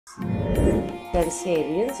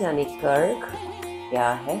Cancerians यानी कर्क, क्या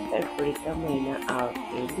है फरवरी का महीना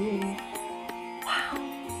आपके लिए?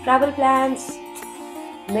 ट्रैवल प्लान्स,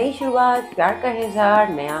 नई शुरुआत, प्यार का इजहार,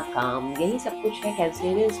 नया काम, यही सब कुछ है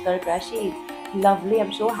कैंसेरियंस कर्क राशि। Lovely, I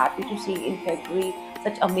am so happy to C in February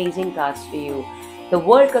such amazing cards for you. The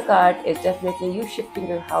world ka card is definitely you shifting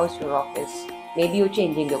your house, your office, maybe you're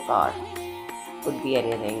changing your car, could be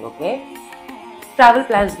anything, okay? Travel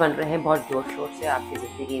plans बन रहे हैं बहुत जोर शोर से आपकी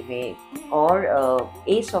ज़िंदगी में। और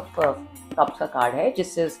एस ऑफ कप्स का कार्ड है,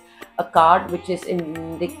 जिस is a card which is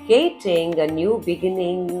indicating a new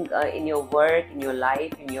beginning in your work, in your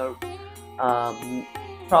life, in your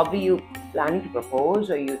probably you planning to propose,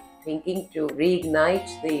 or you thinking to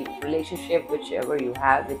reignite the relationship whichever you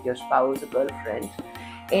have with your spouse or girlfriend.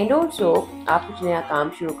 And also आप कुछ नया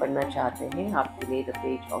काम शुरू करना चाहते हैं, आपके लिए द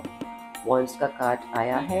पेज ऑफ Wands का कार्ड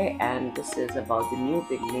आया है, and this is about the new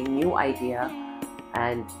beginning, new idea,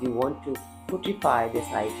 and you want to fructify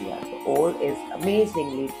this idea. The old is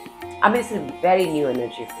amazingly, I mean, it's a very new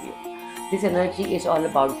energy for you. This energy is all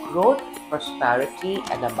about growth, prosperity,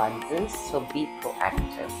 and abundance. So be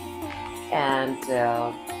proactive and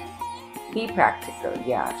be practical,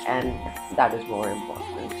 yeah, and that is more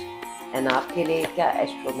important. And आपके लिए क्या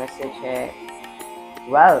astro message है?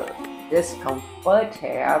 Well, discomfort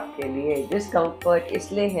है आपके लिए। Discomfort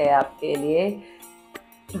इसलिए है आपके लिए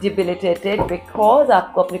डिबिलिटेटेड बिकॉज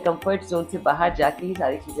आपको अपने कंफर्ट जोन से बाहर जाके ही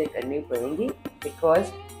सारी चीज़ें करनी पड़ेंगी,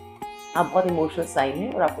 बिकॉज आप बहुत इमोशनल साइन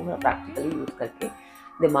है और आपको प्रैक्टिकली यूज़ करके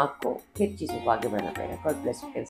दिमाग को फिर चीज़ों को आगे बढ़ाना पड़ेगा। God bless you.